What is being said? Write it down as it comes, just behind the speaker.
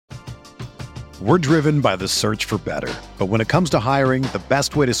We're driven by the search for better. But when it comes to hiring, the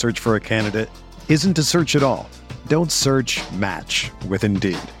best way to search for a candidate isn't to search at all. Don't search, match with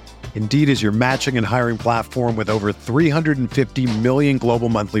Indeed. Indeed is your matching and hiring platform with over 350 million global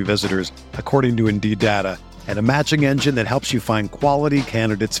monthly visitors, according to Indeed data, and a matching engine that helps you find quality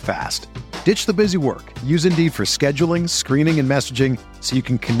candidates fast. Ditch the busy work. Use Indeed for scheduling, screening, and messaging so you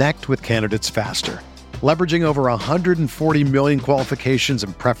can connect with candidates faster. Leveraging over 140 million qualifications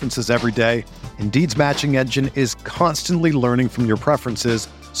and preferences every day, Indeed's matching engine is constantly learning from your preferences,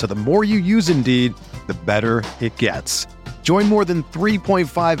 so the more you use Indeed, the better it gets. Join more than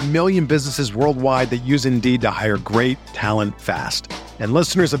 3.5 million businesses worldwide that use Indeed to hire great talent fast. And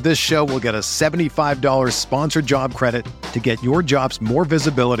listeners of this show will get a $75 sponsored job credit to get your jobs more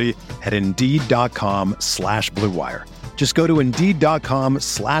visibility at Indeed.com/Blue Wire. Just go to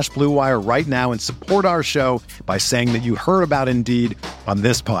Indeed.com/Blue Wire right now and support our show by saying that you heard about Indeed on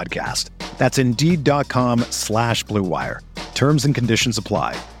this podcast. That's Indeed.com/Blue Wire. Terms and conditions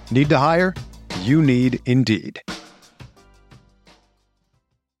apply. Need to hire? You need Indeed.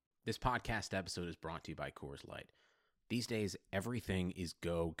 This podcast episode is brought to you by Coors Light. These days, everything is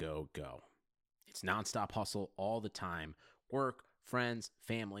go, go, go. It's nonstop hustle all the time. Work, friends,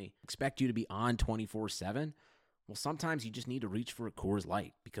 family, expect you to be on 24/7. Well, sometimes you just need to reach for a Coors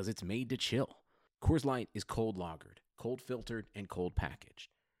Light because it's made to chill. Coors Light is cold lagered, cold filtered, and cold packaged.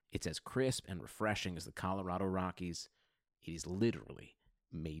 It's as crisp and refreshing as the Colorado Rockies. It is literally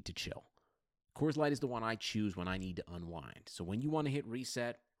made to chill. Coors Light is the one I choose when I need to unwind. So when you want to hit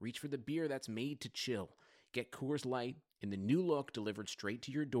reset, reach for the beer that's made to chill. Get Coors Light in the new look delivered straight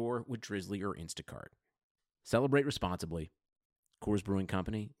to your door with Drizzly or Instacart. Celebrate responsibly. Coors Brewing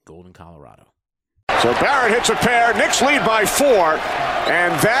Company, Golden, Colorado. So Barrett hits a pair. Knicks lead by 4,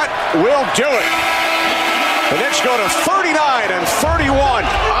 and that will do it. The Knicks go to 39-31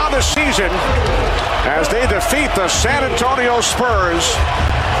 on the season as they defeat the San Antonio Spurs.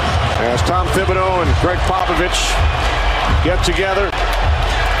 As Tom Thibodeau and Greg Popovich get together,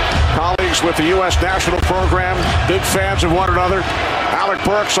 colleagues with the U.S. national program, big fans of one another. Alec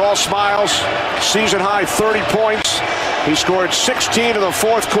Burks, all smiles, season-high 30 points. He scored 16 in the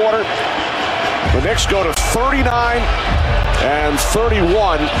fourth quarter. The Knicks go to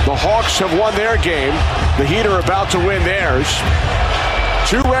 39-31. The Hawks have won their game. The Heat are about to win theirs.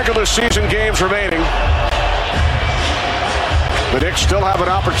 2 regular season games remaining. The Knicks still have an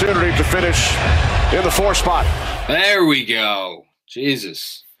opportunity to finish in the 4th spot. There we go.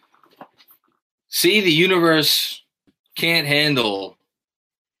 Jesus. See, the universe can't handle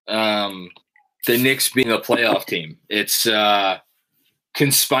the Knicks being a playoff team. It's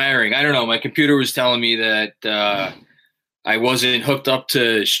conspiring. I don't know. My computer was telling me that I wasn't hooked up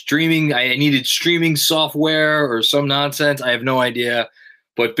to streaming. I needed streaming software or some nonsense. I have no idea.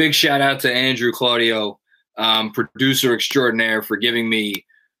 But big shout out to Andrew Claudio, producer extraordinaire, for giving me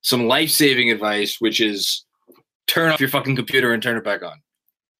some life-saving advice, which is turn off your fucking computer and turn it back on.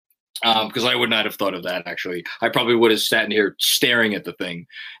 Because I would not have thought of that, actually. I probably would have sat in here staring at the thing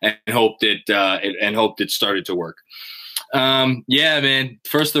and hoped it started to work. Yeah, man.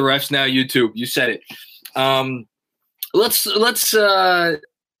 First the refs, now YouTube. You said it. Let's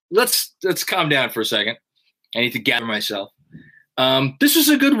calm down for a second. I need to gather myself. This was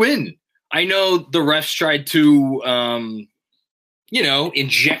a good win. I know the refs tried to,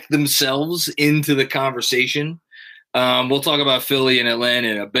 inject themselves into the conversation. We'll talk about Philly and Atlanta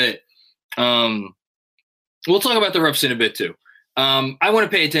in a bit. We'll talk about the refs in a bit too. I want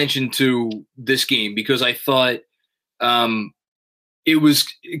to pay attention to this game because I thought it was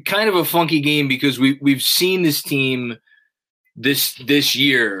kind of a funky game because we've seen this team this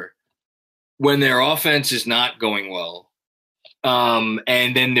year when their offense is not going well,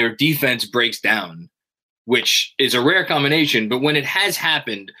 and then their defense breaks down, which is a rare combination. But when it has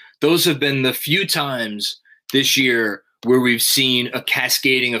happened, those have been the few times this year where we've seen a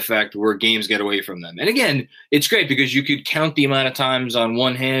cascading effect where games get away from them. And again, it's great because you could count the amount of times on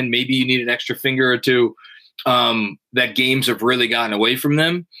one hand. Maybe you need an extra finger or two that games have really gotten away from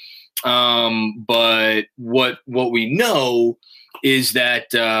them. But what we know is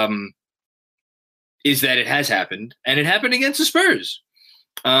that it has happened, and it happened against the Spurs.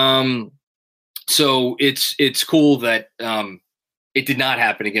 So it's cool that it did not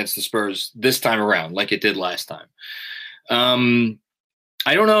happen against the Spurs this time around like it did last time. I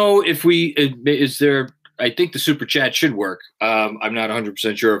don't know if I think the super chat should work. I'm not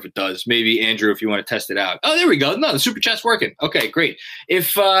 100% sure if it does. Maybe Andrew, if you want to test it out. Oh, there we go. No, the super chat's working. Okay, great.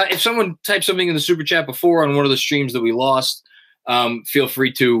 If someone typed something in the super chat before on one of the streams that we lost, feel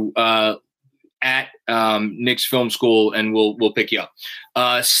free to at Knicks Film School, and we'll pick you up.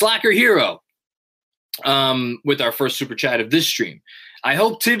 Slacker Hero with our first super chat of this stream. I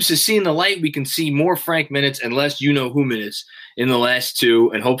hope Tibbs has seen the light. We can see more Frank minutes and less you-know-who minutes in the last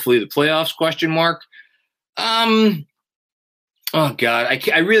two, and hopefully the playoffs, ? Oh, God,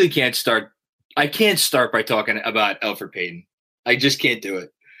 I really can't start. I can't start by talking about Elfrid Payton. I just can't do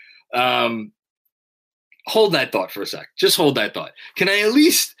it. Hold that thought for a sec. Just hold that thought. Can I at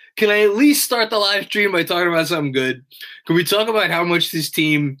least start the live stream by talking about something good? Can we talk about how much this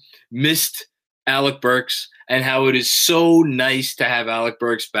team missed Alec Burks and how it is so nice to have Alec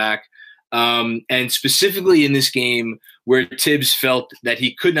Burks back? And specifically in this game where Tibbs felt that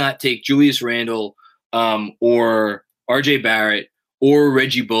he could not take Julius Randle or RJ Barrett or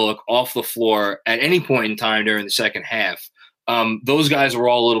Reggie Bullock off the floor at any point in time during the second half. Those guys were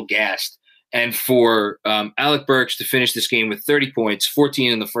all a little gassed. And for Alec Burks to finish this game with 30 points,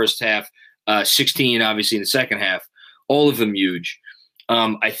 14 in the first half, 16 obviously in the second half, all of them huge.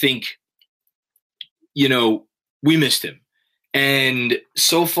 I think, we missed him. And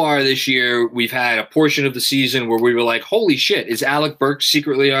so far this year, we've had a portion of the season where we were like, holy shit, is Alec Burks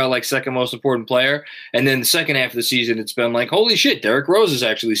secretly our second most important player? And then the second half of the season, it's been like, holy shit, Derrick Rose is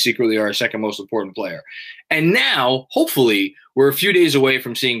actually secretly our second most important player. And now, hopefully, we're a few days away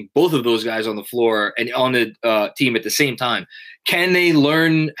from seeing both of those guys on the floor and on the team at the same time. Can they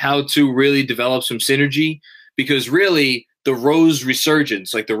learn how to really develop some synergy? Because really, the Rose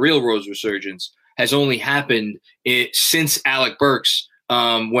resurgence, the real Rose resurgence, has only happened since Alec Burks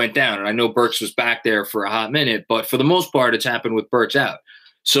went down. And I know Burks was back there for a hot minute, but for the most part, it's happened with Burks out.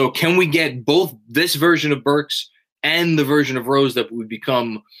 So can we get both this version of Burks and the version of Rose that we've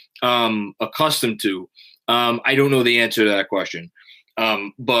become accustomed to? I don't know the answer to that question,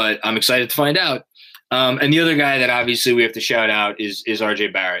 but I'm excited to find out. And the other guy that obviously we have to shout out is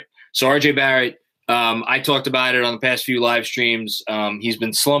RJ Barrett. So RJ Barrett, I talked about it on the past few live streams. He's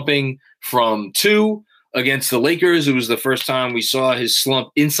been slumping from 2 against the Lakers. It was the first time we saw his slump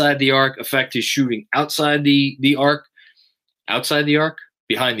inside the arc affect his shooting outside the arc. Outside the arc?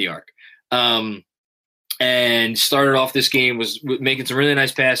 Behind the arc. And started off this game, was making some really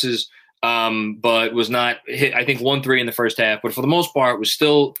nice passes, but was not hit, I think, 1-3 in the first half. But for the most part, was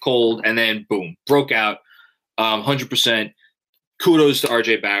still cold, and then, boom, broke out 100%. Kudos to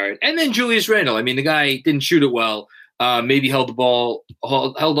RJ Barrett. And then Julius Randle. I mean, the guy didn't shoot it well. Maybe held on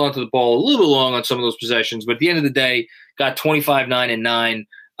to the ball a little long on some of those possessions. But at the end of the day, got 25, 9, and 9.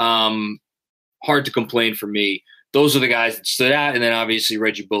 Hard to complain for me. Those are the guys that stood out. And then obviously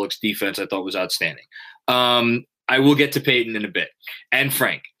Reggie Bullock's defense I thought was outstanding. I will get to Peyton in a bit. And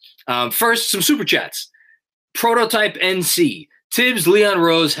Frank. First, some super chats. Prototype NC. Tibbs, Leon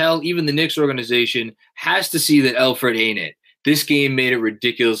Rose, hell, even the Knicks organization has to see that Elfrid ain't it. This game made it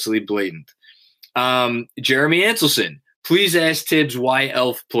ridiculously blatant. Jeremy Anselson, please ask Tibbs why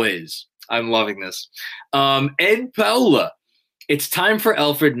Elf plays. I'm loving this. Ed Paola, it's time for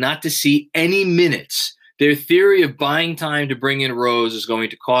Elfrid not to see any minutes. Their theory of buying time to bring in Rose is going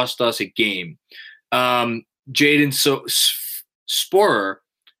to cost us a game. Jaden Sporer,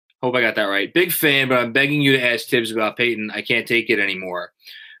 hope I got that right. Big fan, but I'm begging you to ask Tibbs about Peyton. I can't take it anymore.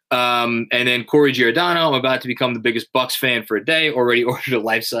 And then Corey Giordano, I'm about to become the biggest Bucks fan for a day. Already ordered a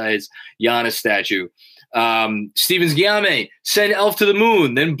life-size Giannis statue. Stevens Guillaume, send Elf to the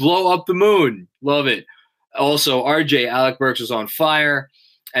moon, then blow up the moon. Love it. Also, RJ, Alec Burks was on fire.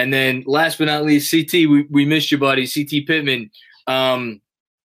 And then last but not least, CT, we missed you, buddy. CT Pittman.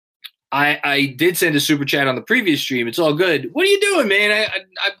 I did send a super chat on the previous stream. It's all good. What are you doing, man?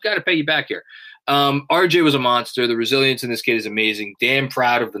 I've got to pay you back here. RJ was a monster. The resilience in this kid is amazing. Damn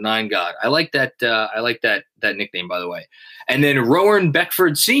proud of the 9 God. I like that. I like that nickname, by the way. And then Rowan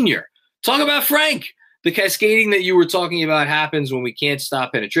Beckford Sr. Talk about Frank. The cascading that you were talking about happens when we can't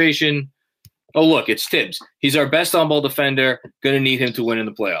stop penetration. Oh, look, it's Tibbs. He's our best on-ball defender. Going to need him to win in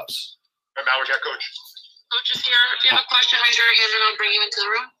the playoffs. Hey, Matt, we got Coach. Coach is here. If you have a question, raise your hand and I'll bring you into the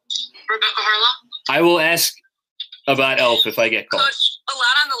room. Rebecca Harlow. I will ask about Elf if I get called. Coach, a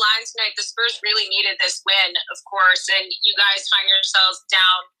lot on the line tonight. The Spurs really needed this win, of course, and you guys find yourselves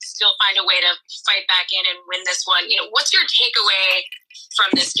down, still find a way to fight back in and win this one. What's your takeaway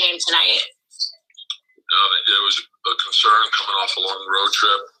from this game tonight? It was a concern coming off a long road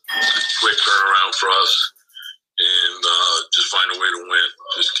trip. Quick turnaround for us, and just find a way to win.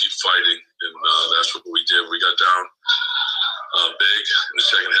 Just keep fighting, and that's what we did. We got down big in the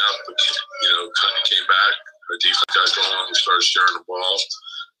second half, but kind of came back. Our defense got going. We started sharing the ball,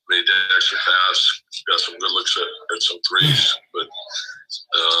 made that extra pass, got some good looks at some threes. But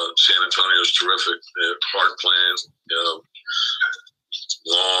San Antonio is terrific. They're hard playing,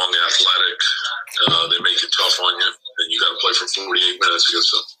 long, athletic. They make it tough on you, and you got to play for 48 minutes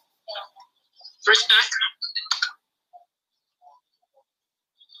against them. Respect.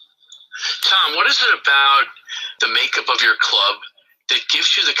 Tom, what is it about the makeup of your club that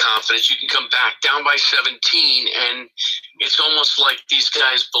gives you the confidence you can come back down by 17, and it's almost like these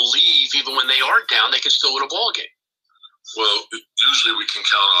guys believe even when they are down, they can still win a ball game? Well, usually we can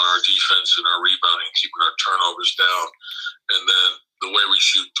count on our defense and our rebounding, keeping our turnovers down. And then the way we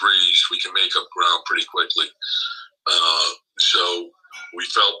shoot threes, we can make up ground pretty quickly. So we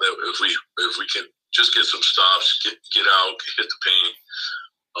felt that if we can just get some stops, get out, hit the paint,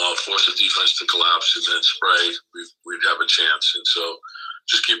 force the defense to collapse, and then spray, we'd have a chance. And so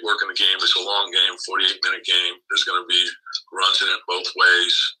just keep working the game. It's a long game, 48-minute game. There's going to be runs in it both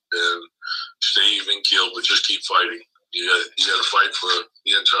ways, and stay even keeled, but just keep fighting. You got to fight for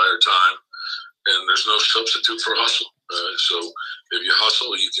the entire time, and there's no substitute for hustle. So if you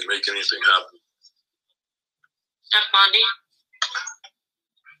hustle, you can make anything happen. Jeff Bondy.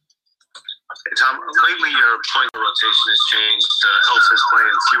 Hey, Tom, lately your point of rotation has changed. Elf is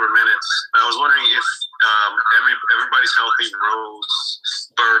playing fewer minutes. I was wondering if everybody's healthy, Rose,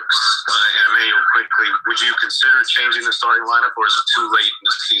 Burks, and Mayo quickly, would you consider changing the starting lineup, or is it too late in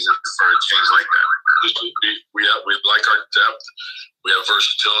the season for a change like that? We like our depth. We have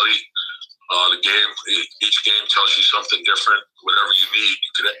versatility. Each game tells you something different. Whatever you need,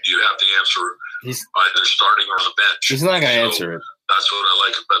 you have the answer either starting or on the bench. He's not going to answer it. That's what I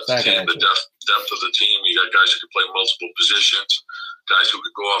like about the team, the depth of the team. You got guys who can play multiple positions, guys who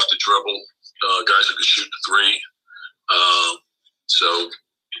could go off the dribble, guys who can shoot the three. So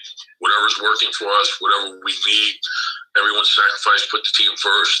whatever's working for us, whatever we need, everyone sacrifice, put the team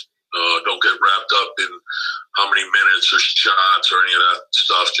first. Don't get wrapped up in how many minutes or shots or any of that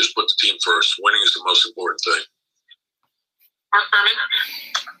stuff. Just put the team first. Winning is the most important thing. Mark Berman.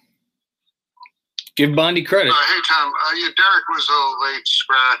 Give Bondy credit. Hey, Tom. Derek was a late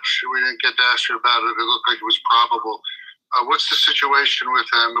scratch. We didn't get to ask you about it. It looked like it was probable. What's the situation with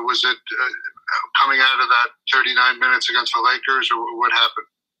him? Was it coming out of that 39 minutes against the Lakers, or what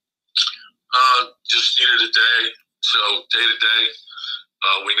happened? Just needed a day. So day to day.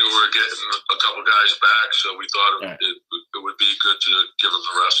 We knew we were getting a couple guys back, so we thought it would be good to give them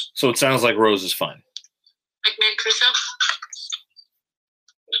the rest. So it sounds like Rose is fine. McMahon Crusoe.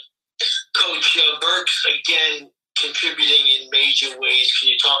 Coach Burks, again, contributing in major ways. Can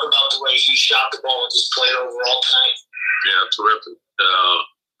you talk about the way he shot the ball and just played overall tonight? Yeah, terrific.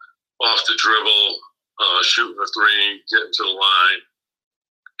 Off the dribble, shooting the three, getting to the line.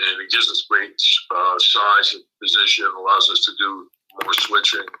 And he gives us great size and position, allows us to do more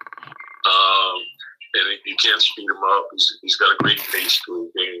switching. And you can't speed him up. He's got a great pace to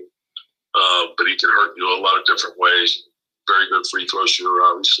his game. But he can hurt you a lot of different ways. Very good free throw shooter,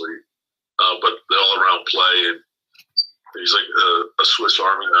 obviously. But the all-around play, and he's like a Swiss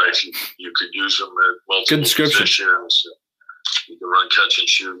Army knife. You could use him at multiple positions. You can run catch and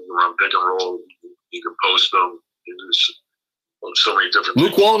shoot. You can run pick and roll. You can post them. There's so many different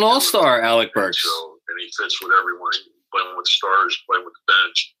Luke Walton All-Star, Alec Burks. So, and he fits with everyone. You can play him with stars, play him with the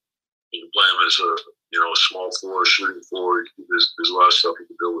bench. You can play him as a small forward, shooting forward. There's a lot of stuff you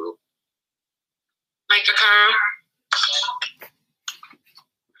can do with him. Mike Vaccaro.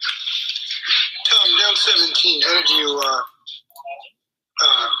 Tom, down 17. How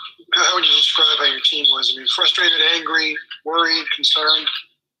would you describe how your team was? I mean, frustrated, angry, worried, concerned?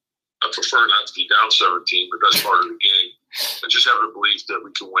 I prefer not to be down 17, but that's part of the game. I just have the belief that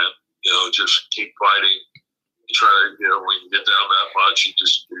we can win. Just keep fighting. You try to, when you get down that much, you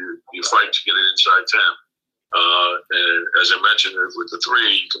fight to get it inside 10. And as I mentioned, with the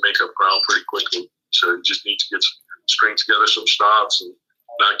three, you can make up ground pretty quickly. So you just need to string together some stops and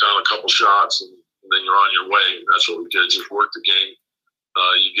knock down a couple shots, and then you're on your way. And that's what we did. Just work the game.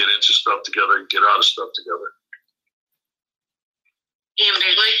 You get into stuff together, you get out of stuff together. Ian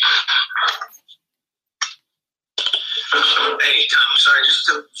Bigley. Hey, Tom, sorry, just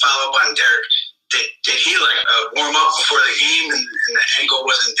to follow up on Derek. Did he warm up before the game and the ankle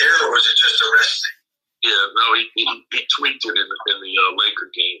wasn't there, or was it just a rest thing? Yeah, no, he tweaked it in the Laker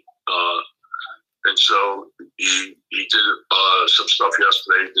game. And so he did some stuff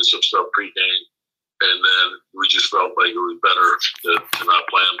yesterday, did some stuff pregame, and then we just felt like it was better to not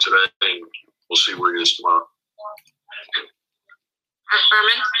play him today, and we'll see where he is tomorrow.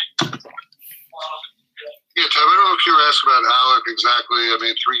 Berman. Yeah, Tom, I don't know if you were asked about Alec exactly. I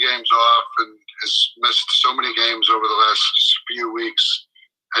mean, 3 games off and has missed so many games over the last few weeks,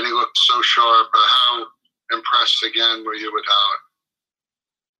 and he looked so sharp. How impressed again were you with Alec?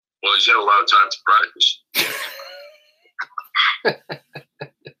 Well, he's had a lot of time to practice.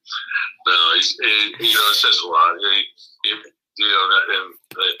 No, it says a lot. And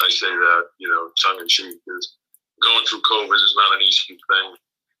I say that, tongue in cheek, is going through COVID is not an easy thing.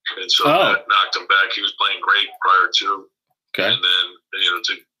 And so that knocked him back. He was playing great prior to. Okay. And then,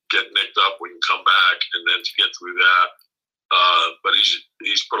 to get nicked up when you come back and then to get through that. But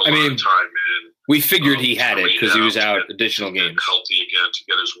he's put a lot of time in. We figured he had it because he was out additional games. Healthy again to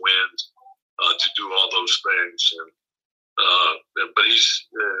get his wind, to do all those things. But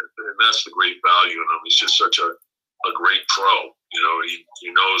and that's the great value in him. He's just such a great pro.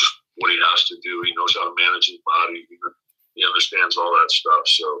 He knows what he has to do. He knows how to manage his body. He understands all that stuff.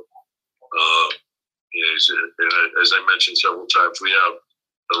 So, as I mentioned several times, we have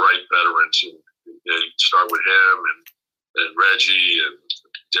the right veterans. And you start with him and Reggie and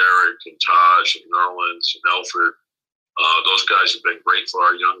Derek and Taj and Nerlens and Elfrid. Those guys have been great for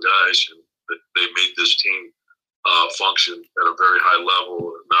our young guys, and they made this team function at a very high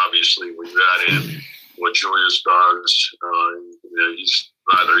level. And obviously, when you add in what Julius does, he's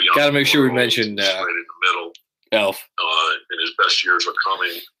neither young. Got to make sure we mention right in the middle. Elf. And his best years are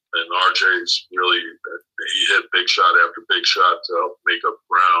coming. And RJ's really, he hit big shot after big shot to help make up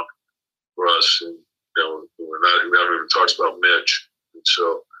ground for us. And we haven't even talked about Mitch. And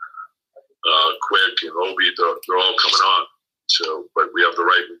so Quick and Obi, they're all coming on. So, but we have the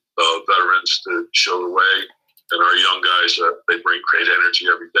right veterans to show the way, and our young guys, they bring great energy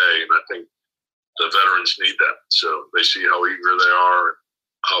every day. And I think the veterans need that. So they see how eager they are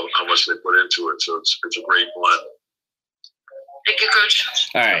and how much they put into it. So it's a great blend. Thank you, Coach.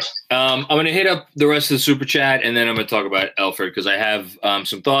 All right. I'm going to hit up the rest of the Super Chat, and then I'm going to talk about Elfrid because I have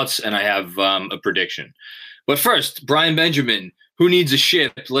some thoughts and I have a prediction. But first, Brian Benjamin, who needs a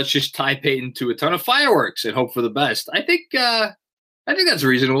ship? Let's just tie Peyton to a ton of fireworks and hope for the best. I think that's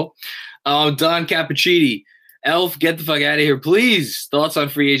reasonable. Don Cappuccini, Elf, get the fuck out of here, please. Thoughts on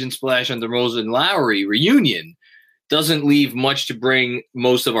free agent splash on DeRozan and Lowry reunion? Doesn't leave much to bring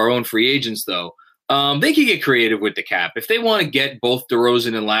most of our own free agents, though. They could get creative with the cap. If they want to get both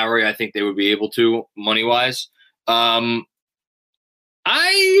DeRozan and Lowry, I think they would be able to, money-wise. I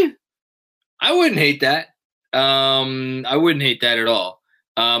wouldn't hate that. I wouldn't hate that at all.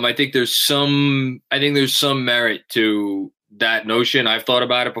 I think there's some merit to that notion. I've thought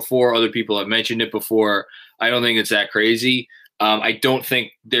about it before. Other people have mentioned it before. I don't think it's that crazy. I don't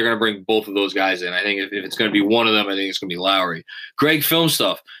think they're going to bring both of those guys in. I think if it's going to be one of them, I think it's going to be Lowry. Greg Film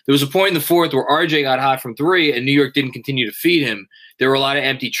Stuff. There was a point in the fourth where RJ got hot from three and New York didn't continue to feed him. There were a lot of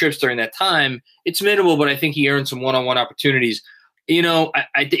empty trips during that time. It's minimal, but I think he earned some one-on-one opportunities.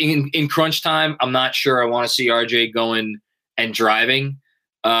 I in crunch time, I'm not sure I want to see RJ going and driving.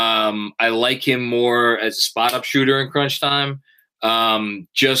 I like him more as a spot-up shooter in crunch time,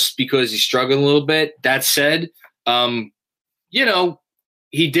 just because he's struggling a little bit. That said, I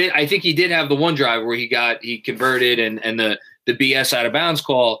think he did have the one drive where he converted and the BS out of bounds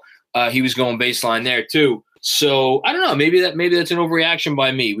call. He was going baseline there too. So I don't know. Maybe that's an overreaction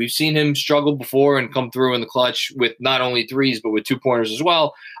by me. We've seen him struggle before and come through in the clutch with not only threes but with 2-pointers as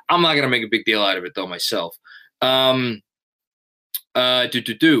well. I'm not going to make a big deal out of it though myself. Leon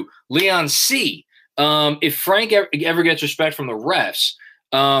C. If Frank ever gets respect from the refs,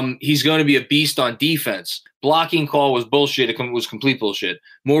 he's going to be a beast on defense. Blocking call was bullshit. It was complete bullshit.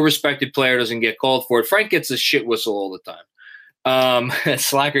 More respected player doesn't get called for it. Frank gets a shit whistle all the time.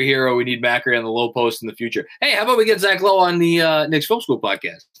 Slacker hero, we need Macri on the low post in the future. Hey, how about we get Zach Lowe on the Knicks Film School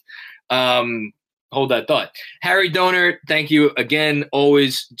podcast? Hold that thought. Harry Donor, thank you again.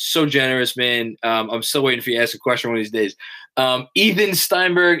 Always so generous, man. I'm still waiting for you to ask a question one of these days. Ethan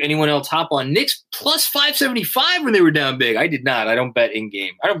Steinberg, anyone else hop on Knicks plus 575 when they were down big? I did not. I don't bet in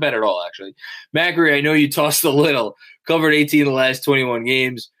game. I don't bet at all, actually. Macri, I know you tossed a little. Covered 18 of the last 21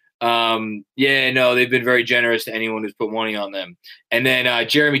 games. They've been very generous to anyone who's put money on them. And then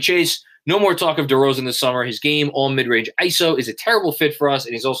Jeremy Chase, no more talk of DeRozan this summer. His game, all mid-range ISO, is a terrible fit for us,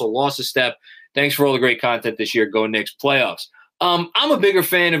 and he's also lost a step. Thanks for all the great content this year. Go Knicks playoffs. I'm a bigger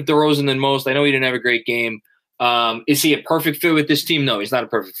fan of DeRozan than most. I know he didn't have a great game. Is he a perfect fit with this team? No, he's not a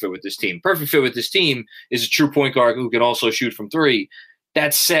perfect fit with this team. Perfect fit with this team is a true point guard who can also shoot from three.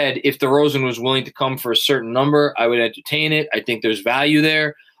 That said, if DeRozan was willing to come for a certain number, I would entertain it. I think there's value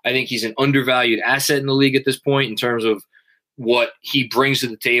there. I think he's an undervalued asset in the league at this point in terms of what he brings to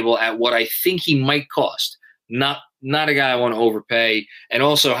the table at what I think he might cost. Not a guy I want to overpay. And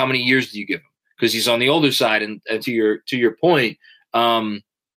also, how many years do you give him? Because he's on the older side. And to your point,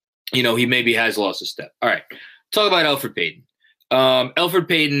 he maybe has lost a step. All right. Talk about Elfrid Payton. Elfrid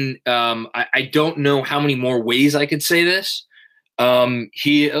Payton, I don't know how many more ways I could say this.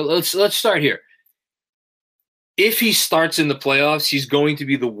 Let's start here. If he starts in the playoffs, he's going to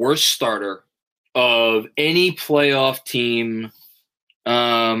be the worst starter of any playoff team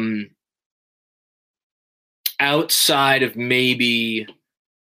outside of maybe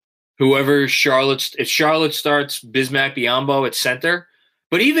whoever if Charlotte starts Bismack Biyombo at center.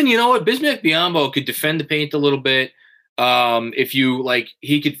 But even, you know what, Bismack Biyombo could defend the paint a little bit. If you like,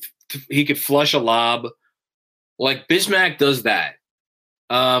 he could flush a lob. Like Bismack does that.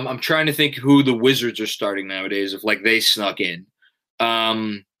 I'm trying to think who the Wizards are starting nowadays, if like they snuck in.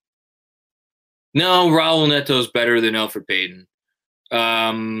 No, Raul Neto's better than Elfrid Payton.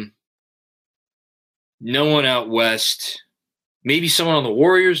 No one out west. Maybe someone on the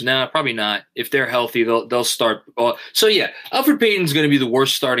Warriors? Nah, probably not. If they're healthy, they'll start. So yeah, Elfrid Payton's going to be the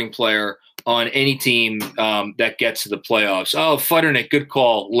worst starting player on any team that gets to the playoffs. Oh, Futternick, good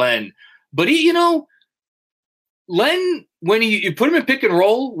call, Len. But Len, when you put him in pick and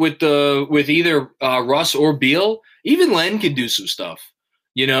roll with either Russ or Beal, even Len can do some stuff.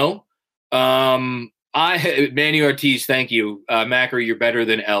 You know, Manny Ortiz, thank you, Macri, you're better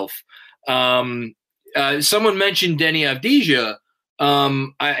than Elf. Someone mentioned Denny Avdija.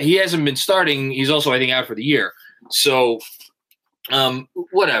 He hasn't been starting. He's also, I think, out for the year. So,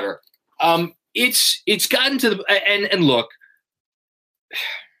 whatever. It's gotten to the and look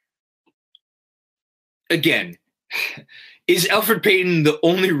again. Is Elfrid Payton the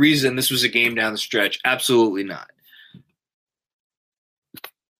only reason this was a game down the stretch? Absolutely not.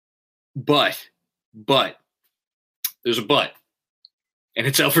 But there's a but, and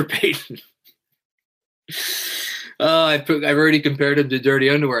it's Elfrid Payton. I've already compared him to dirty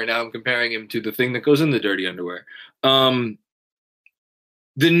underwear. Now I'm comparing him to the thing that goes in the dirty underwear. The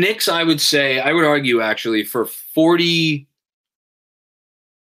Knicks, I would argue actually for 40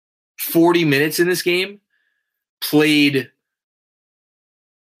 minutes in this game, played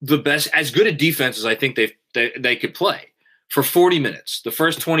the best, as good a defense as I think they could play for 40 minutes. The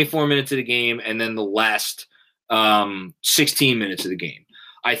first 24 minutes of the game, and then the last 16 minutes of the game.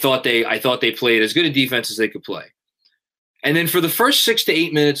 I thought they played as good a defense as they could play. And then for the first 6 to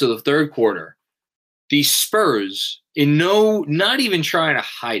 8 minutes of the third quarter, the Spurs, not even trying to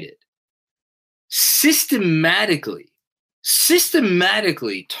hide it, systematically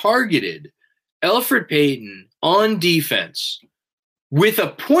targeted Elfrid Payton on defense with a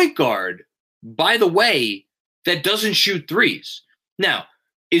point guard, by the way, that doesn't shoot threes. Now,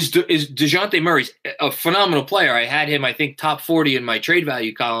 is DeJounte Murray a phenomenal player? I had him, I think, top 40 in my trade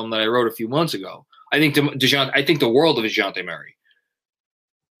value column that I wrote a few months ago. I think the world of DeJounte Murray.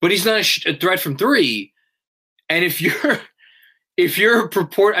 But he's not a threat from three. And if you're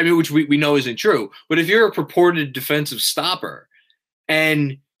which we know isn't true, but if you're a purported defensive stopper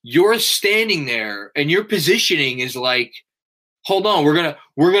and you're standing there and your positioning is like, hold on, we're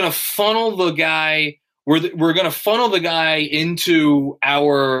gonna funnel the guy. We're gonna funnel the guy into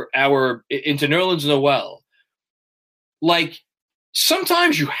into Nerlens Noel. Like,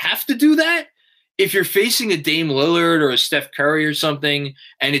 sometimes you have to do that if you're facing a Dame Lillard or a Steph Curry or something,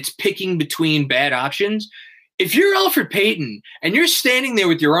 and it's picking between bad options. If you're Elfrid Payton and you're standing there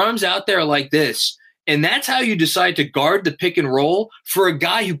with your arms out there like this, and that's how you decide to guard the pick and roll for a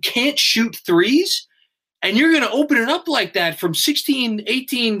guy who can't shoot threes, and you're going to open it up like that from 16,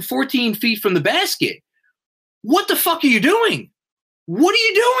 18, 14 feet from the basket, what the fuck are you doing? What are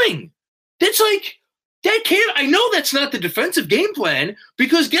you doing? That's like, I know that's not the defensive game plan,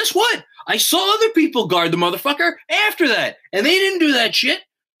 because guess what? I saw other people guard the motherfucker after that, and they didn't do that shit.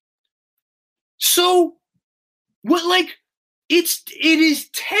 So, it is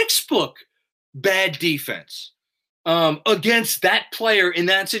textbook bad defense against that player in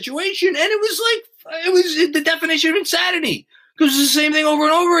that situation. And it was the definition of insanity, because it's the same thing over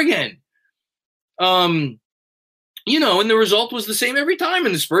and over again. And the result was the same every time,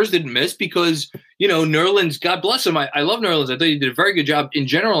 and the Spurs didn't miss because, Nerlens, God bless him. I love Nerlens. I thought he did a very good job in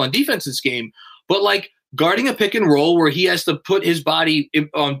general on defense this game, but guarding a pick and roll where he has to put his body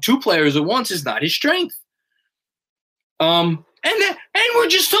on two players at once is not his strength. And we're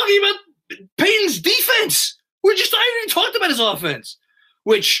just talking about Payton's defense. I haven't even talked about his offense.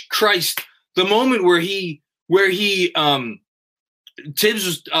 Which, Christ, the moment where Tibbs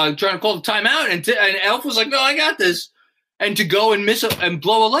was trying to call the timeout, and Elf was like, "No, I got this," and to go and miss and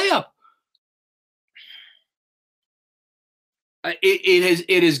blow a layup.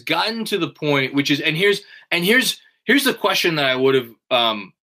 It has gotten to the point, which is, and here's the question that I would have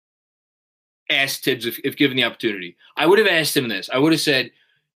asked Tibbs if given the opportunity. I would have asked him this. I would have said,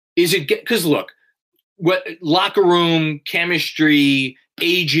 "Is it because look, what locker room chemistry,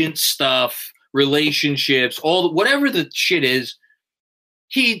 agent stuff, relationships, whatever the shit is."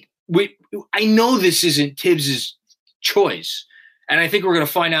 I know this isn't Tibbs's choice, and I think we're going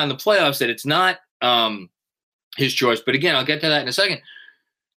to find out in the playoffs that it's not his choice. But again, I'll get to that in a second.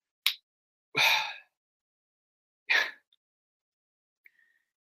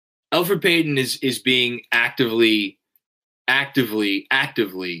 Elfrid Payton is being actively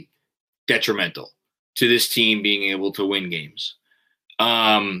detrimental to this team being able to win games.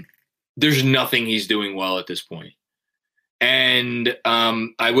 There's nothing he's doing well at this point. And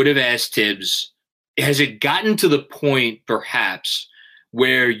I would have asked Tibbs, has it gotten to the point perhaps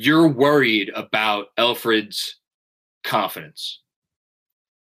where you're worried about Elfrid's confidence?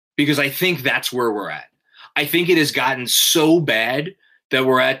 Because I think that's where we're at. I think it has gotten so bad that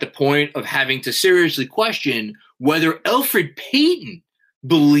we're at the point of having to seriously question whether Elfrid Payton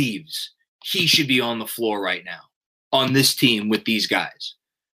believes he should be on the floor right now on this team with these guys.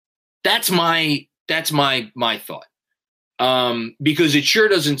 That's my thought. Because it sure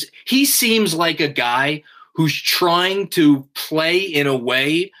doesn't. He seems like a guy who's trying to play in a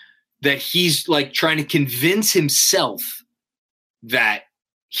way that he's like trying to convince himself that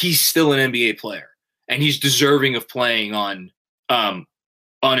he's still an NBA player and he's deserving of playing on a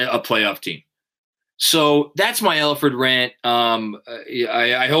playoff team. So that's my Elfrid rant.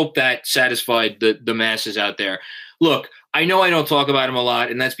 I hope that satisfied the masses out there. Look, I know I don't talk about him a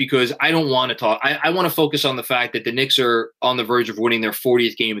lot, and that's because I don't want to talk. I want to focus on the fact that the Knicks are on the verge of winning their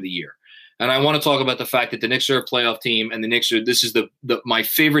 40th game of the year. And I want to talk about the fact that the Knicks are a playoff team, and the Knicks are, this is my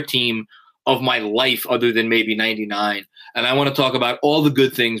favorite team of my life other than maybe 99. And I want to talk about all the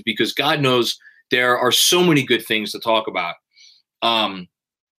good things because God knows there are so many good things to talk about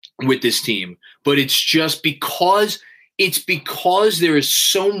with this team. But it's just because there is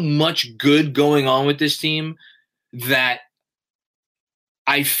so much good going on with this team that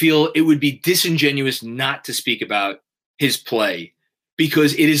I feel it would be disingenuous not to speak about his play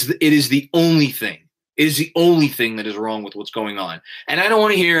because it is the only thing. It is the only thing that is wrong with what's going on. And I don't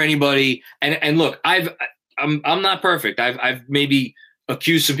want to hear anybody. And look, I'm not perfect. I've maybe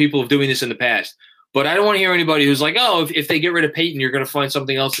accused some people of doing this in the past, but I don't want to hear anybody who's like, oh, if they get rid of Payton, you're going to find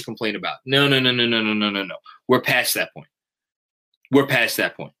something else to complain about. No. We're past that point.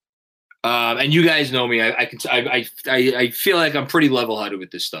 And you guys know me. I feel like I'm pretty level-headed with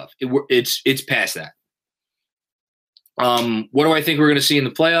this stuff. It's past that. What do I think we're going to see in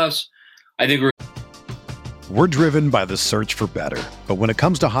the playoffs? I think We're driven by the search for better. But when it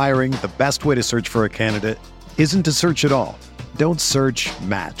comes to hiring, the best way to search for a candidate isn't to search at all. Don't search,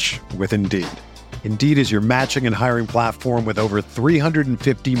 match with Indeed. Indeed is your matching and hiring platform with over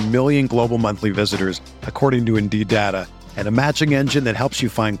 350 million global monthly visitors, according to Indeed data, and a matching engine that helps you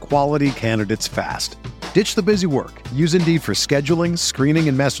find quality candidates fast. Ditch the busy work. Use Indeed for scheduling, screening,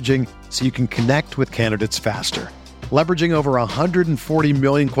 and messaging so you can connect with candidates faster. Leveraging over 140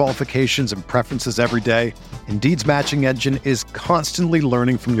 million qualifications and preferences every day, Indeed's matching engine is constantly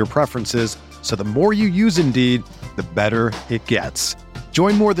learning from your preferences, so the more you use Indeed, the better it gets.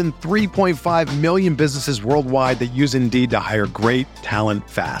 Join more than 3.5 million businesses worldwide that use Indeed to hire great talent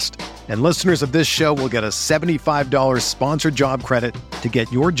fast. And listeners of this show will get a $75 sponsored job credit to get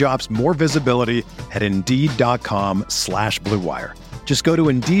your jobs more visibility at Indeed.com/Blue Wire. Just go to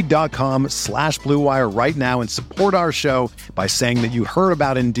Indeed.com/Blue Wire right now and support our show by saying that you heard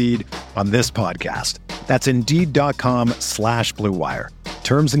about Indeed on this podcast. That's Indeed.com/Blue Wire.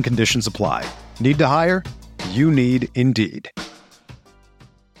 Terms and conditions apply. Need to hire? You need Indeed. We're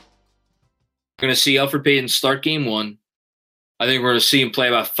going to see Elfrid Payton start game one. I think we're going to see him play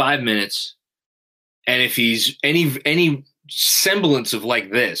about 5 minutes. And if he's any semblance of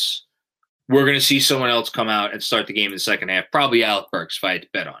like this, we're going to see someone else come out and start the game in the second half. Probably Alec Burks, if I had to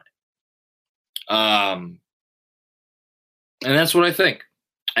bet on it. And that's what I think.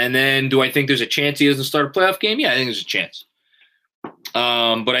 And then do I think there's a chance he doesn't start a playoff game? Yeah, I think there's a chance.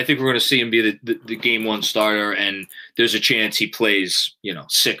 But I think we're going to see him be the game one starter, and there's a chance he plays,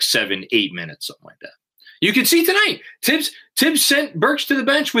 6, 7, 8 minutes, something like that. You can see tonight, Tibbs sent Burks to the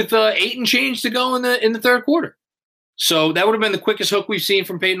bench with 8 and change to go in the third quarter. So that would have been the quickest hook we've seen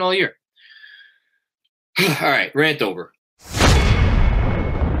from Payton all year. All right, rant over.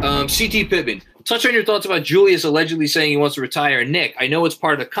 CT Pittman, touch on your thoughts about Julius allegedly saying he wants to retire. Nick, I know it's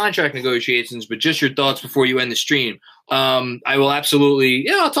part of the contract negotiations, but just your thoughts before you end the stream. I will absolutely,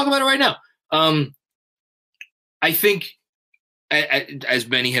 I'll talk about it right now. I think, as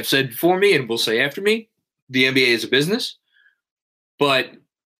many have said before me and will say after me, the NBA is a business, but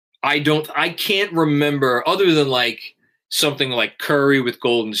I can't remember, other than like something like Curry with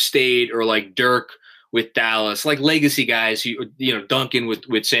Golden State or like Dirk with Dallas, like legacy guys, Duncan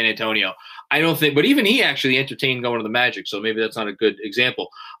with San Antonio. I don't think, but even he actually entertained going to the Magic, so maybe that's not a good example.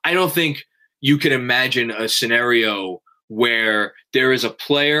 I don't think you can imagine a scenario where there is a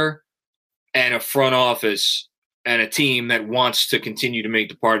player and a front office and a team that wants to continue to make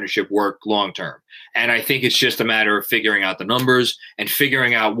the partnership work long term. And I think it's just a matter of figuring out the numbers and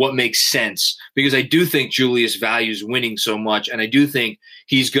figuring out what makes sense, because I do think Julius values winning so much, and I do think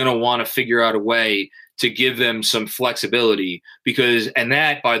he's going to want to figure out a way to give them some flexibility, and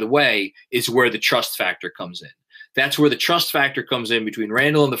that, by the way, is where the trust factor comes in. That's where the trust factor comes in between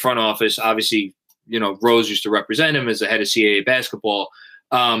Randall and the front office. Obviously, Rose used to represent him as the head of CAA basketball.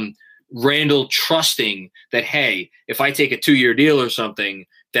 Randall trusting that, hey, if I take a 2-year deal or something,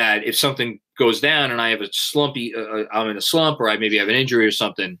 that if something goes down and I have I'm in a slump, or I maybe have an injury or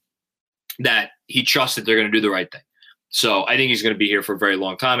something, that he trusts that they're going to do the right thing. So I think he's going to be here for a very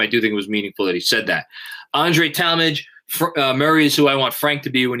long time. I do think it was meaningful that he said that. Andre Talmadge, Murray is who I want Frank to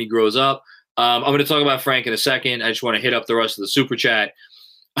be when he grows up. I'm going to talk about Frank in a second. I just want to hit up the rest of the super chat.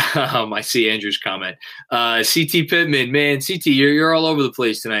 I see Andrew's comment. CT Pittman, man, CT, you're all over the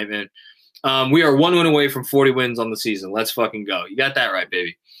place tonight, man. We are 1 win away from 40 wins on the season. Let's fucking go. You got that right,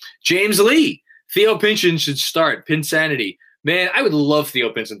 baby. James Lee, Theo Pinson should start. Pinsanity. Man, I would love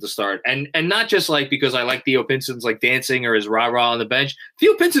Theo Pinson to start. And not just because I like Theo Pinson's dancing or his rah-rah on the bench.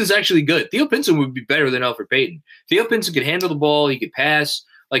 Theo Pinson's actually good. Theo Pinson would be better than Elfrid Payton. Theo Pinson could handle the ball. He could pass.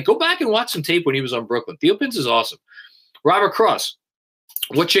 Go back and watch some tape when he was on Brooklyn. Theo Pinson's awesome. Robert Cross,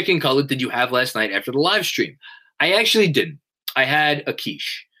 what chicken cutlet did you have last night after the live stream? I actually didn't. I had a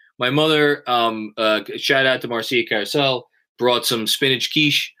quiche. My mother, shout out to Marcia Carousel, brought some spinach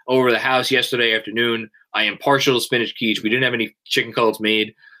quiche over the house yesterday afternoon. I am partial to spinach quiche. We didn't have any chicken cutlets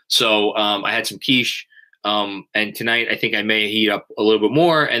made, so I had some quiche. And tonight I think I may heat up a little bit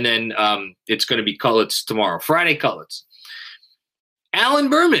more, and then it's going to be cutlets tomorrow. Friday cutlets. Alan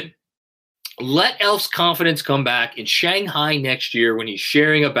Berman. Let Elf's confidence come back in Shanghai next year when he's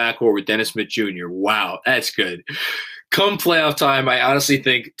sharing a backcourt with Dennis Smith Jr. Wow, that's good. Come playoff time, I honestly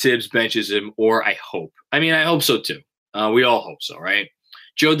think Tibbs benches him, or I hope. I mean, I hope so too. We all hope so, right?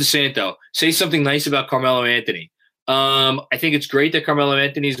 Joe DeSanto, say something nice about Carmelo Anthony. I think it's great that Carmelo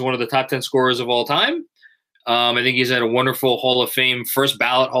Anthony is one of the top 10 scorers of all time. I think he's had a wonderful Hall of Fame, first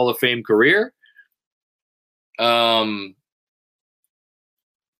ballot Hall of Fame career.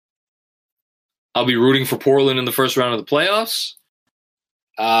 I'll be rooting for Portland in the first round of the playoffs.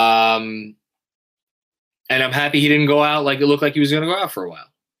 And I'm happy he didn't go out like it looked like he was going to go out for a while.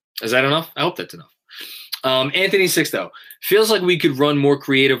 Is that enough? I hope that's enough. Anthony Sixto, feels like we could run more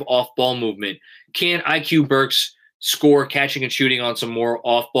creative off-ball movement. Can't IQ Burks score catching and shooting on some more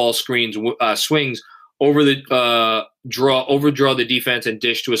off-ball screens, swings, overdraw the defense and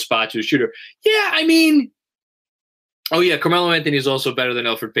dish to a spot to a shooter? Yeah, I mean, Carmelo Anthony is also better than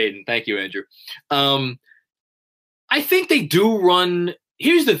Elfrid Payton. Thank you, Andrew. I think they do run.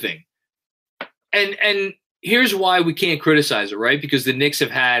 Here's the thing, and here's why we can't criticize it, right? Because the Knicks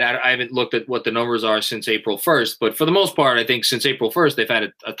have had. I haven't looked at what the numbers are since April 1st, but for the most part, I think since April 1st, they've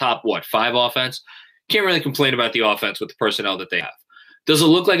had a top 5 offense. Can't really complain about the offense with the personnel that they have. Does it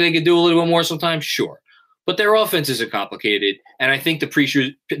look like they could do a little bit more sometimes? Sure. But their offense isn't complicated, and I think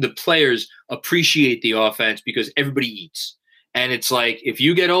the players appreciate the offense because everybody eats. And it's like, if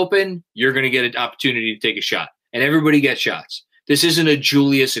you get open, you're going to get an opportunity to take a shot, and everybody gets shots. This isn't a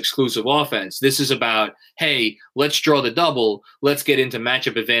Julius exclusive offense. This is about, hey, let's draw the double. Let's get into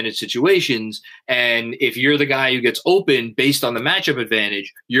matchup advantage situations, and if you're the guy who gets open based on the matchup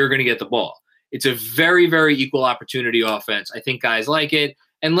advantage, you're going to get the ball. It's a very, very equal opportunity offense. I think guys like it,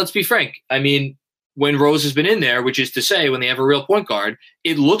 and let's be frank. I mean, when Rose has been in there, which is to say when they have a real point guard,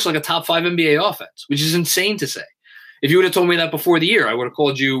 it looks like a top 5 NBA offense, which is insane to say. If you would have told me that before the year, I would have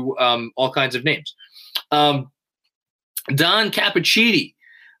called you all kinds of names. Don Cappuccini,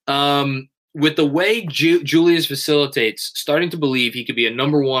 with the way Julius facilitates, starting to believe he could be a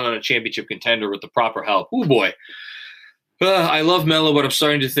number 1 on a championship contender with the proper help. Oh, boy. I love Melo, but I'm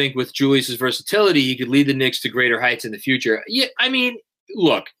starting to think with Julius's versatility, he could lead the Knicks to greater heights in the future. Yeah, I mean,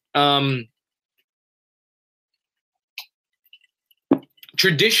 look,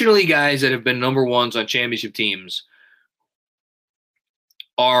 traditionally, guys that have been number 1s on championship teams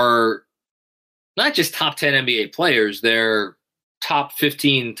are not just top 10 NBA players, they're top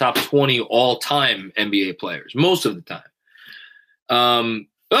 15, top 20 all-time NBA players, most of the time.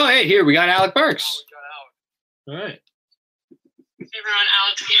 Hey, here, we got Alec Burks. All right. Hey, everyone.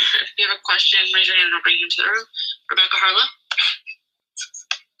 Alex, if you have a question, raise your hand and I'll bring you into the room. Rebecca Harlow.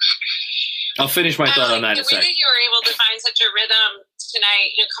 I'll finish my thought on that in a second. The way that you were able to find such a rhythm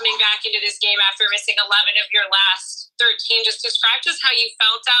tonight, coming back into this game after missing 11 of your last 13, just describe to us how you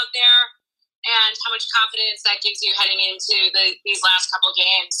felt out there and how much confidence that gives you heading into these last couple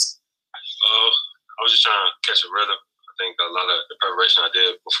games. I was just trying to catch a rhythm. I think a lot of the preparation I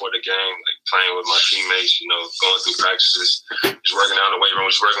did before the game, like playing with my teammates, going through practices, just working out in the weight room,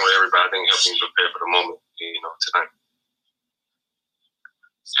 just working with everybody, I think helped me prepare for the moment, tonight.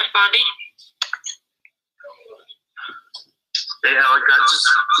 Bobby? Hey, Alec, I just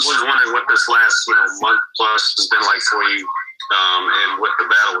was wondering what this last month plus has been like for you, and what the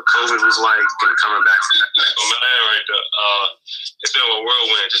battle with COVID was like, and coming back from that. Oh man, right there. It's been a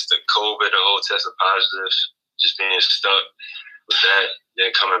whirlwind. Just the COVID, the whole testing positive, just being stuck with that,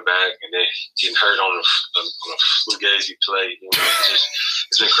 then coming back, and then getting hurt on a fugazi play.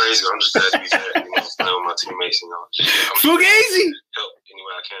 It's been crazy. I'm just glad to be back. Playing with my teammates. Fugazi. Help any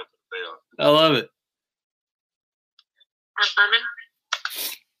way I can for the playoff. I love it. Furman?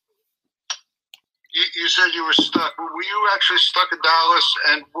 You said you were stuck. Were you actually stuck in Dallas?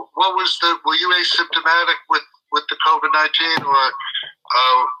 And were you asymptomatic with the COVID-19, or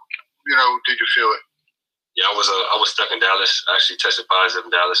did you feel it? Yeah, I was stuck in Dallas. I actually tested positive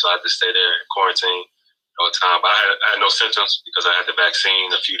in Dallas, so I had to stay there in quarantine all the time. But I had no symptoms because I had the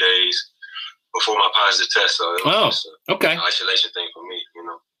vaccine a few days before my positive test. So it was okay. An isolation thing for me,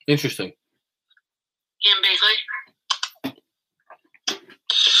 Interesting. Ian Begley?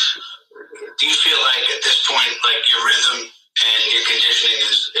 Do you feel like at this point, like your rhythm and your conditioning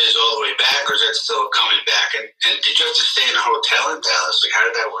is all the way back, or is that still coming back? And did you have to stay in a hotel in Dallas? Like, how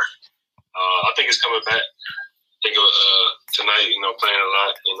did that work? I think it's coming back. I think tonight, playing a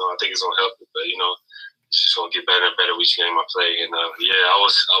lot, I think it's gonna help it. But it's just gonna get better and better each game I play. And I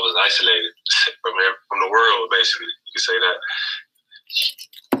was isolated from the world, basically. You could say that.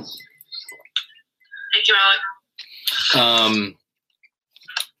 Thank you, Alec.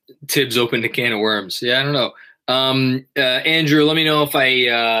 Tibbs opened a can of worms. Yeah, I don't know. Andrew, let me know if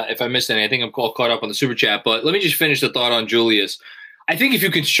I missed any. I think I'm all caught up on the super chat, but let me just finish the thought on Julius. I think if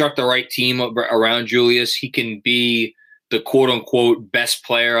you construct the right team around Julius, he can be the quote unquote best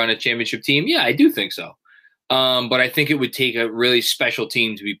player on a championship team. Yeah, I do think so. But I think it would take a really special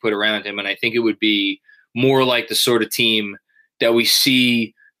team to be put around him. And I think it would be more like the sort of team that we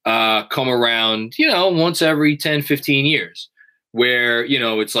see come around, once every 10, 15 years. Where,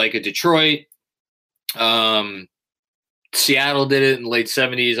 it's like a Detroit. Seattle did it in the late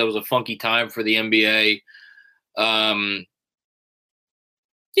 70s. That was a funky time for the NBA. I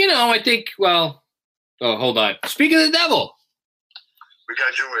think, hold on. Speak of the devil. We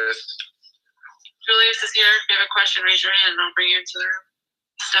got Julius. Julius is here. If you have a question, raise your hand and I'll bring you into the room.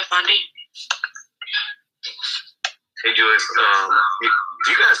 Steph Bundy. Hey, Julius, do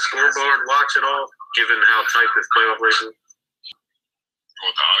you guys scoreboard watch at all, given how tight this playoff race is? You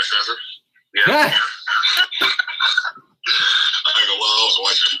want the honest answer? Yeah. I ain't gonna lie, I was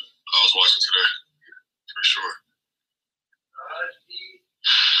watching today, for sure.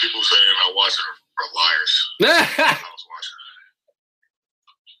 People who say they're not watching are liars. I was watching.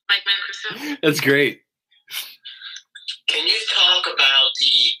 Mike Mancuso. That's great. Can you talk about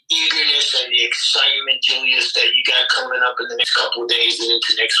the eagerness and the excitement, Julius, that you got coming up in the next couple of days and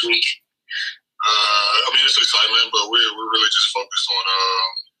into next week? It's excitement, but we're really just focused on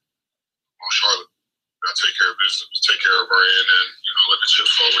Charlotte. Gotta take care of business, take care of our end, and let the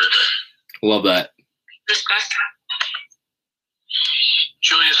chips fall where they may. Love that.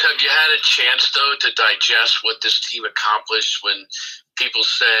 Julius, have you had a chance, though, to digest what this team accomplished when people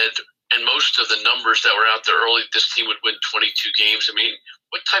said, and most of the numbers that were out there early, this team would win 22 games? I mean,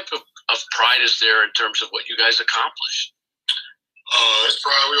 what type of pride is there in terms of what you guys accomplished? It's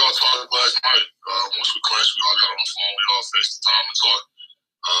pride. We all talked last night. Once we clinched, we all got on the phone. We all faced the time to talk.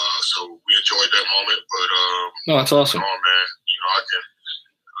 So we enjoyed that moment. But that's awesome. Man,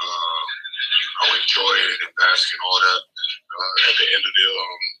 I'll enjoy it and bask in all that at the end of the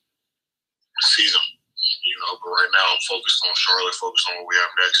season. But right now I'm focused on Charlotte, focused on what we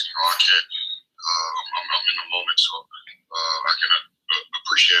have next. I can't. I'm in the moment, so I can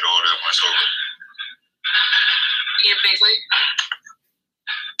appreciate all that myself. Ian Begley.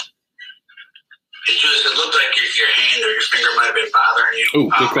 It looked like your hand or your finger might have been bothering you. Ooh,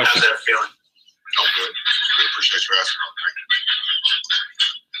 good question. How's that feeling? I'm good. I appreciate you asking.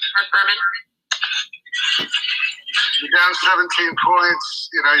 Mark Berman. You're down 17 points.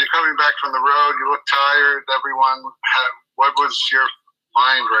 You're coming back from the road. You look tired. What was your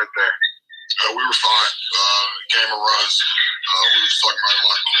mind right there? We were fine. Game of runs. We were just talking about it a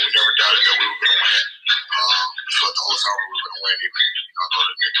lot. We never doubted that we were going to win. We felt the whole time we were going to win, even though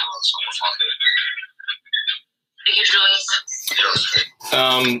they made the run. So we're fine. Thank you, Julius.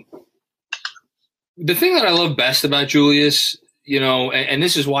 The thing that I love best about Julius, and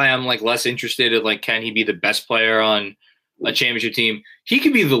this is why I'm less interested in can he be the best player on a championship team? He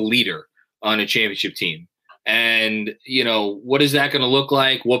could be the leader on a championship team. And, what is that going to look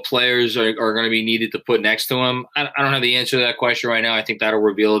like? What players are going to be needed to put next to him? I don't have the answer to that question right now. I think that'll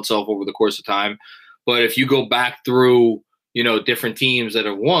reveal itself over the course of time. But if you go back through, different teams that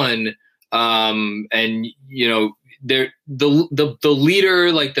have won, and, the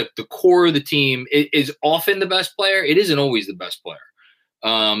leader, like the core of the team is often the best player. It isn't always the best player.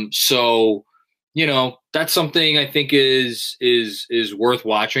 So, that's something I think is worth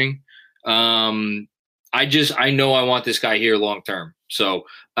watching. I know I want this guy here long term. So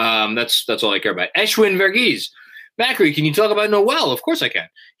that's all I care about. Eshwin Verghese. Macri, can you talk about Noel? Of course I can.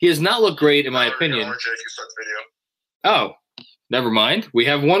 He has not looked great in my opinion. RJ, if you start the video. Oh, never mind. We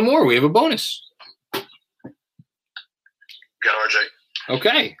have one more. We have a bonus. Got RJ.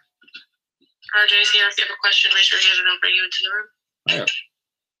 Okay. RJ's here. If you have a question, raise your hand and I'll bring you into the room. Yeah.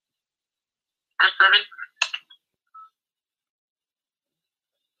 Mark Berman.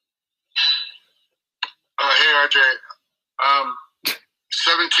 Hey, RJ.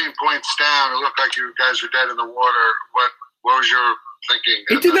 17 points down. It looked like you guys were dead in the water. What was your thinking?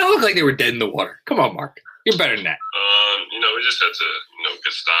 It did not look like they were dead in the water. Come on, Mark. You're better than that. We just had to,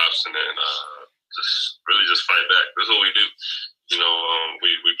 get stops and then just fight back. That's what we do.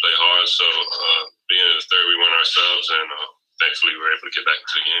 We play hard. So being in the third, we won ourselves, and thankfully we were able to get back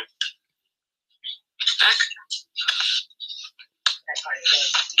into the game.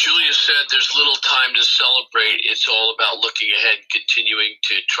 Julius said there's little time to celebrate. It's all about looking ahead, continuing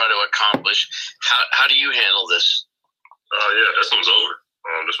to try to accomplish. How do you handle this? This one's over.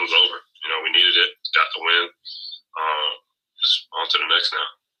 This one's over. We needed it. Got the win. Just on to the next now.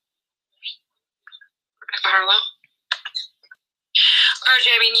 Harlow. RJ,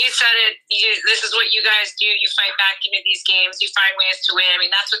 you said it. This is what you guys do. You fight back into these games. You find ways to win.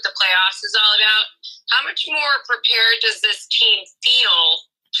 That's what the playoffs is all about. How much more prepared does this team feel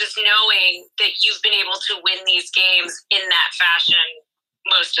just knowing that you've been able to win these games in that fashion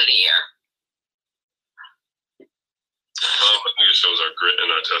most of the year? I think it shows our grit and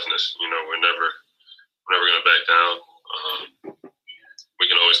our toughness. We're never going to back down. We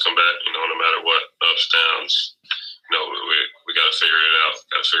can always come back, no matter what, ups, downs. We got to figure it out.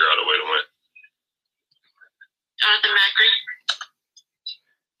 Got to figure out a way to win. Jonathan Macri.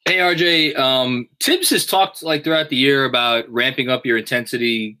 Hey, RJ. Tibbs has talked throughout the year about ramping up your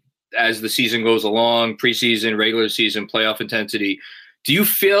intensity as the season goes along, preseason, regular season, playoff intensity. Do you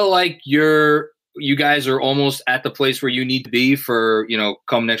feel like you guys are almost at the place where you need to be for,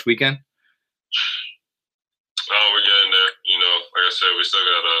 come next weekend? We're getting there. Like I said, we still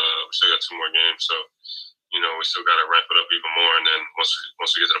got 2 more games, so we still got to ramp it up even more. And then once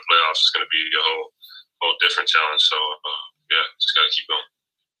we get to the playoffs, it's going to be a whole different challenge. So just got to keep going.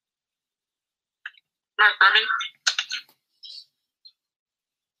 Mark Berman.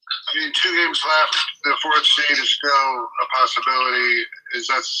 2 games left. The 4th seed is still a possibility.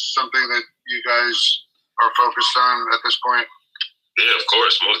 Is that something that you guys are focused on at this point? Yeah, of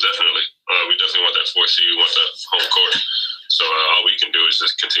course, most definitely. We definitely want that 4th seed. We want that home court. So all we can do is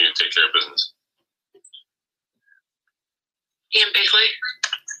just continue to take care of business. Ian Bigley.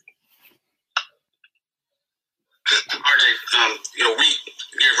 RJ, your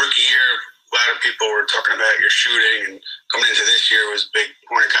rookie year, a lot of people were talking about your shooting, and coming into this year was a big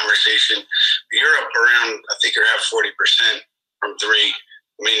point of conversation. You're up around, I think you're at 40% from 3.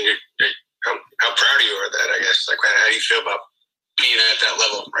 How proud of you of that, I guess? How do you feel about being at that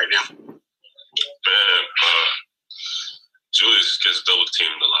level right now? Man, Julius gets double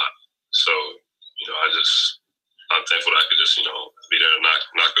teamed a lot. So, I'm thankful that I could just, be there to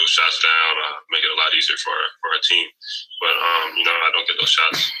knock those shots down, make it a lot easier for our team. But, I don't get those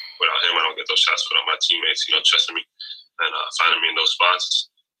shots without him. I don't get those shots without my teammates, trusting me and finding me in those spots.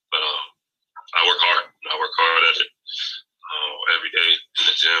 But I work hard. I work hard at it every day in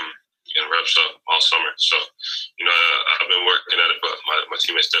the gym, getting reps up all summer. So, I've been working at it, but my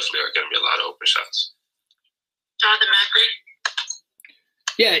teammates definitely are getting me a lot of open shots. Jonathan Macri.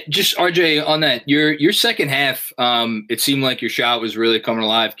 Yeah, just RJ on that. Your second half, it seemed like your shot was really coming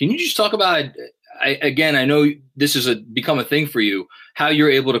alive. Can you just talk about? I know this is become a thing for you. How you're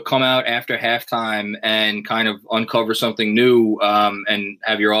able to come out after halftime and kind of uncover something new and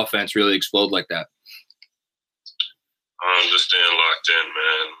have your offense really explode like that. Just staying locked in,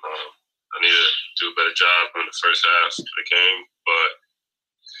 man. I need to do a better job in the first half of the game, but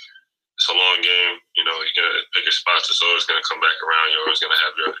it's a long game. You're going to pick your spots. It's always going to come back around. You're always going to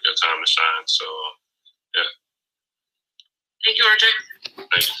have your time to shine. So, yeah. Thank you, RJ.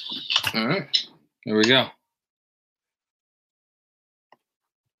 Thank you. All right. There we go.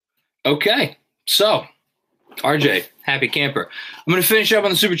 Okay. So RJ, happy camper. I'm going to finish up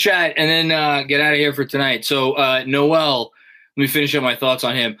on the super chat and then get out of here for tonight. So Noel, let me finish up my thoughts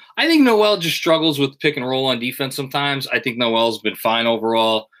on him. I think Noel just struggles with pick and roll on defense sometimes. I think Noel's been fine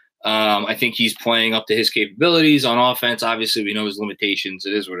overall. I think he's playing up to his capabilities on offense. Obviously, we know his limitations.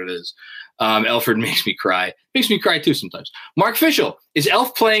 It is what it is. Elford makes me cry. Makes me cry too sometimes. Mark Fischel, is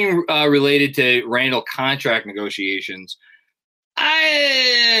Elf playing related to Randall contract negotiations?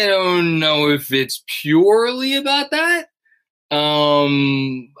 I don't know if it's purely about that.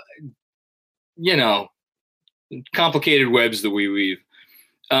 Complicated webs that we weave.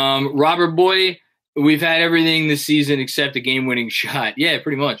 Robert Boy, we've had everything this season except a game-winning shot. Yeah,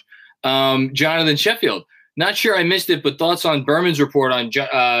 pretty much. Jonathan Sheffield, not sure I missed it, but thoughts on Berman's report on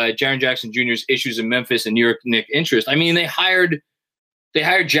Jaren Jackson Jr.'s issues in Memphis and New York Knicks interest. I mean, they hired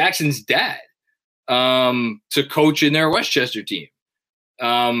Jackson's dad to coach in their Westchester team.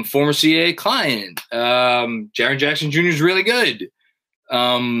 Former CAA client. Jaren Jackson Jr. is really good.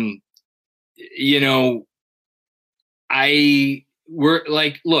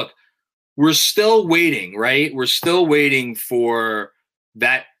 We're still waiting, right? We're still waiting for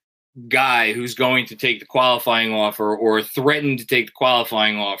that guy who's going to take the qualifying offer or threaten to take the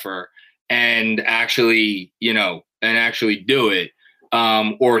qualifying offer and actually do it,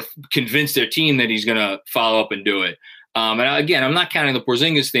 or convince their team that he's going to follow up and do it. And again, I'm not counting the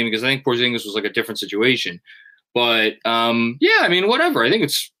Porzingis thing because I think Porzingis was like a different situation. But whatever. I think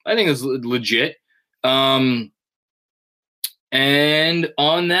it's legit. And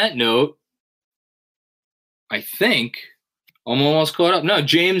on that note, I think I'm almost caught up. No,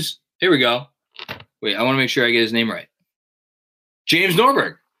 James, here we go. Wait, I want to make sure I get his name right. James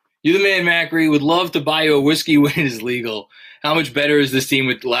Norberg. You're the man, Macri. Would love to buy you a whiskey when it is legal. How much better is this team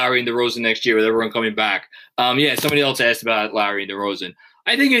with Lowry and DeRozan next year with everyone coming back? Somebody else asked about Lowry and DeRozan.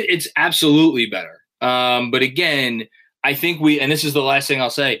 I think it's absolutely better. But again, I think and this is the last thing I'll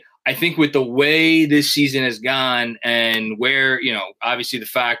say, I think with the way this season has gone and where, obviously the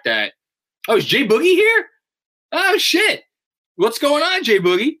fact that, is Jay Boogie here? Oh, shit. What's going on, Jay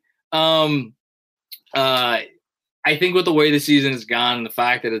Boogie? I think with the way the season has gone and the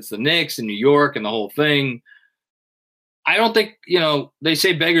fact that it's the Knicks in New York and the whole thing, I don't think, they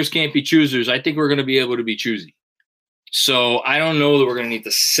say beggars can't be choosers. I think we're going to be able to be choosy. So I don't know that we're going to need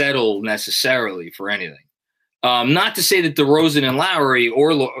to settle necessarily for anything. Not to say that DeRozan and Lowry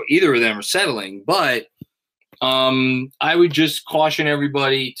or either of them are settling, but I would just caution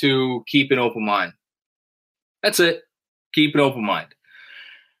everybody to keep an open mind. That's it. Keep an open mind.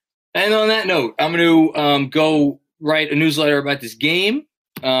 And on that note, I'm going to go write a newsletter about this game.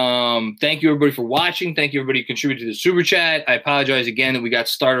 Thank you, everybody, for watching. Thank you, everybody, who contributed to the Super Chat. I apologize again that we got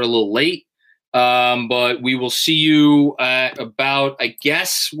started a little late. But we will see you at about,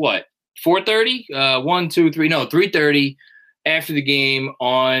 4:30? 3:30 after the game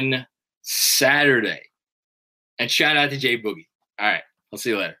on Saturday. And shout out to Jay Boogie. All right. I'll see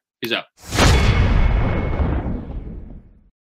you later. Peace out.